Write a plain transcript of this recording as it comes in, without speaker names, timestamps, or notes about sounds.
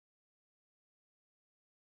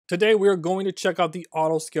Today we are going to check out the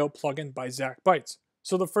AUTOSCALE plugin by ZacBytes.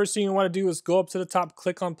 So the first thing you want to do is go up to the top,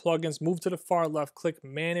 click on plugins, move to the far left, click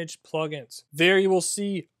manage plugins. There you will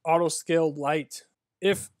see AUTOSCALE Lite.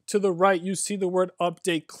 If to the right you see the word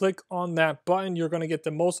update, click on that button. You're going to get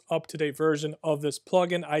the most up-to-date version of this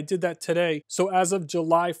plugin. I did that today. So as of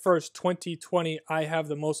July 1st, 2020, I have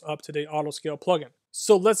the most up-to-date AUTOSCALE plugin.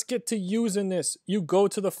 So let's get to using this. You go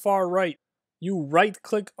to the far right. You right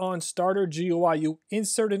click on starter GUI, you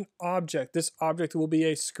insert an object. This object will be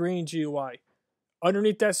a screen GUI.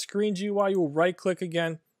 Underneath that screen GUI, you will right click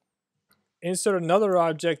again, insert another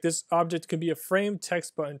object. This object can be a frame,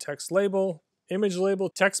 text button, text label, image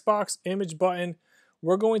label, text box, image button.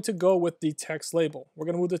 We're going to go with the text label. We're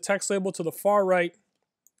going to move the text label to the far right.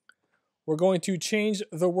 We're going to change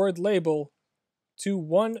the word label to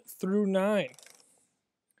 1 through 9.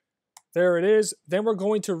 There it is. Then we're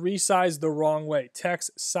going to resize the wrong way.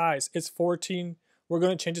 Text size, it's 14. We're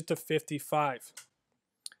going to change it to 55.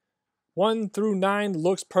 1 through 9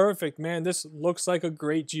 looks perfect, man. This looks like a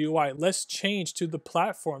great GUI. Let's change to the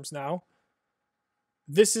platforms now.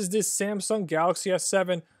 This is this Samsung Galaxy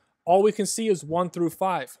S7. All we can see is 1 through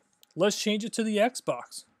 5. Let's change it to the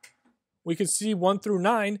Xbox. We can see 1 through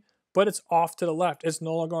 9, but it's off to the left. It's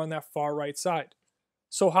no longer on that far right side.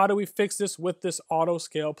 So how do we fix this with this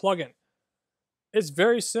AUTOSCALE plugin? It's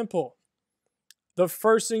very simple. The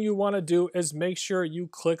first thing you want to do is make sure you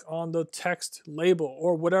click on the text label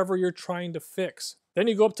or whatever you're trying to fix. Then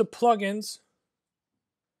you go up to plugins.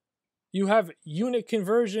 You have unit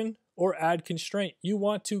conversion or add constraint. You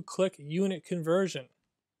want to click unit conversion.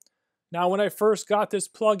 Now, when I first got this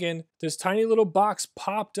plugin, this tiny little box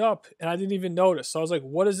popped up and I didn't even notice. So I was like,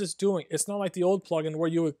 what is this doing? It's not like the old plugin where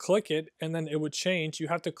you would click it and then it would change. You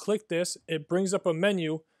have to click this. It brings up a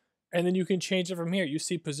menu. And then you can change it from here. You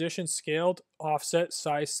see position, scaled, offset,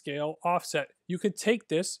 size, scale, offset. You can take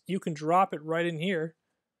this, you can drop it right in here,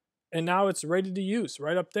 and now it's ready to use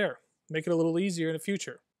right up there. Make it a little easier in the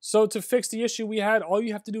future. So to fix the issue we had, all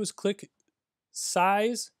you have to do is click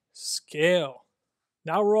size, scale.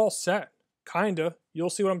 Now we're all set, kinda. You'll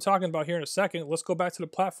see what I'm talking about here in a second. Let's go back to the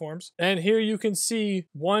platforms. And here you can see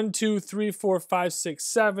 1, 2, 3, 4, 5, 6,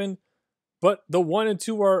 7, but the 1 and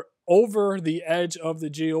 2 are over the edge of the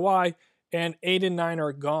GUI, and 8 and 9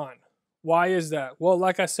 are gone. Why is that? Well,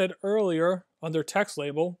 like I said earlier, under text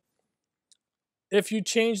label, if you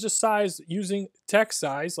change the size using text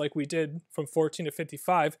size, like we did from 14 to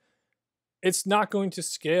 55, it's not going to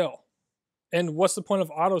scale. And what's the point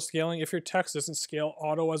of auto scaling if your text doesn't scale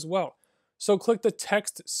auto as well? So click the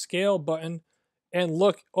text scale button and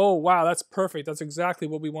look, oh wow, that's perfect. That's exactly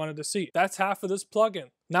what we wanted to see. That's half of this plugin.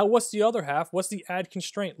 Now what's the other half? What's the add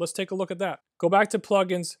constraint? Let's take a look at that. Go back to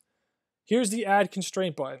plugins. Here's the add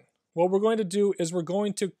constraint button. What we're going to do is we're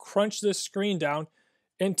going to crunch this screen down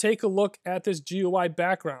and take a look at this GUI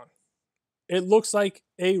background. It looks like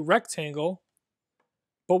a rectangle,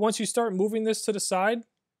 but once you start moving this to the side,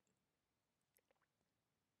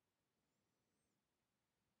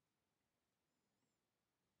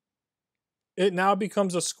 it now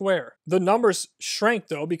becomes a square. The numbers shrank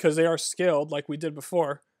though because they are scaled like we did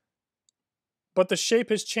before. But the shape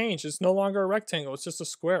has changed. It's no longer a rectangle, it's just a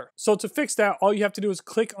square. So to fix that, all you have to do is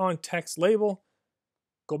click on text label,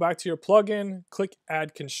 go back to your plugin, click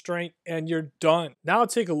add constraint, and you're done. Now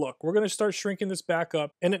take a look. We're gonna start shrinking this back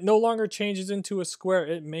up and it no longer changes into a square.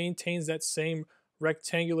 It maintains that same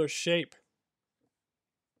rectangular shape.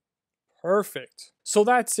 Perfect. So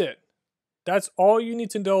that's it. That's all you need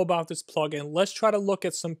to know about this plugin. Let's try to look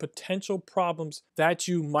at some potential problems that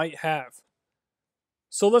you might have.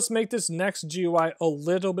 So let's make this next GUI a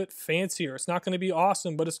little bit fancier. It's not going to be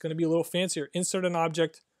awesome, but it's going to be a little fancier. Insert an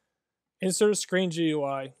object, insert a screen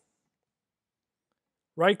GUI,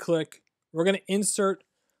 right click. We're going to insert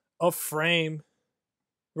a frame.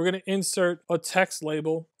 We're going to insert a text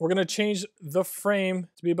label. We're going to change the frame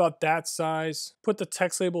to be about that size. Put the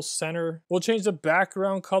text label center. We'll change the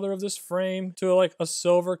background color of this frame to like a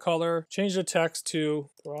silver color. Change the text to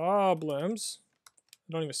problems.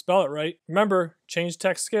 I don't even spell it right. Remember, change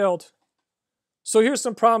text scaled. So here's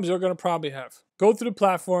some problems you're going to probably have. Go through the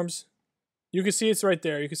platforms. You can see it's right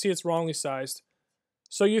there. You can see it's wrongly sized.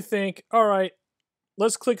 So you think, all right,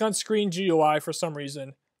 let's click on screen GUI for some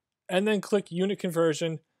reason. And then click unit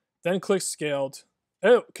conversion, then click scaled.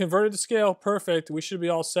 Oh, converted to scale, perfect. We should be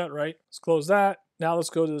all set, right? Let's close that. Now let's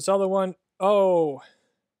go to this other one. Oh,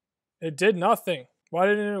 it did nothing. Why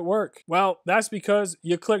didn't it work? Well, that's because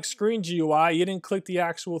you clicked screen GUI, you didn't click the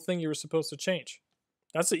actual thing you were supposed to change.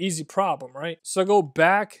 That's an easy problem, right? So go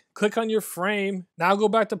back, click on your frame. Now go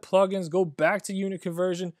back to plugins, go back to unit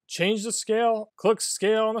conversion, change the scale, click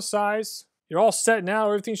scale on the size. You're all set now.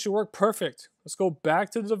 Everything should work perfect. Let's go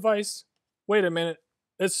back to the device. Wait a minute.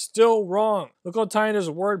 It's still wrong. Look how tiny this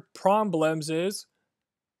word problems is.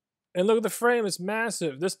 And look at the frame. It's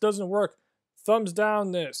massive. This doesn't work. Thumbs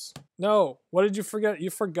down this. No. What did you forget? You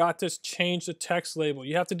forgot to change the text label.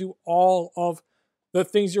 You have to do all of the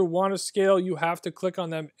things you want to scale. You have to click on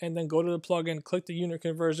them and then go to the plugin, click the unit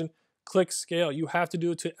conversion, click scale. You have to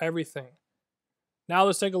do it to everything. Now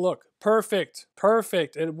let's take a look. Perfect.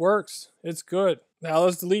 Perfect. It works. It's good. Now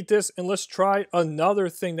let's delete this and let's try another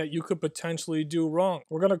thing that you could potentially do wrong.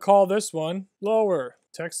 We're going to call this one lower.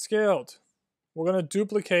 Text scaled. We're going to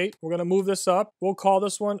duplicate. We're going to move this up. We'll call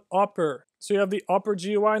this one upper. So you have the upper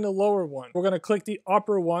GUI and the lower one. We're going to click the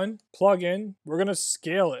upper one, plug in. We're going to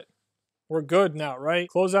scale it. We're good now, right?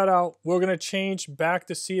 Close that out. We're going to change back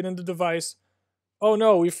to see it in the device. Oh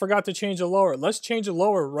no, we forgot to change the lower. Let's change the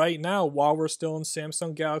lower right now while we're still in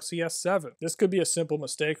Samsung Galaxy S7. This could be a simple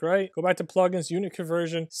mistake, right? Go back to plugins, unit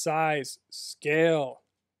conversion, size, scale.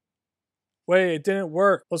 Wait, it didn't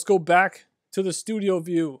work. Let's go back to the studio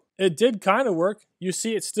view. It did kind of work. You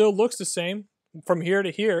see it still looks the same from here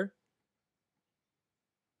to here.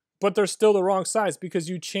 But they're still the wrong size because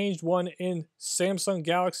you changed one in Samsung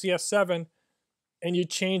Galaxy S7 and you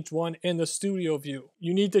changed one in the studio view.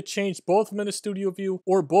 You need to change both of them in the studio view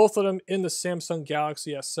or both of them in the Samsung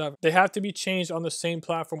Galaxy S7. They have to be changed on the same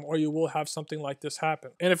platform or you will have something like this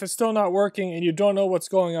happen. And if it's still not working and you don't know what's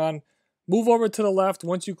going on, move over to the left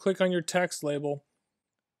once you click on your text label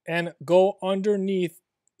and go underneath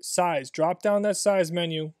size. Drop down that size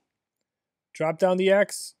menu, drop down the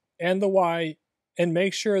X and the Y, and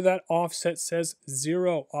make sure that offset says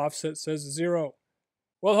 0. Offset says 0.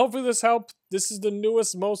 Well, hopefully this helped. This is the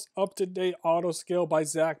newest, most up-to-date AUTOSCALE by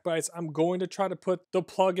ZacBytes. I'm going to try to put the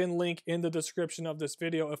plugin link in the description of this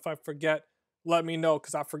video. If I forget, let me know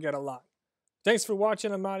because I forget a lot. Thanks for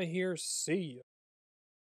watching. I'm out of here. See ya.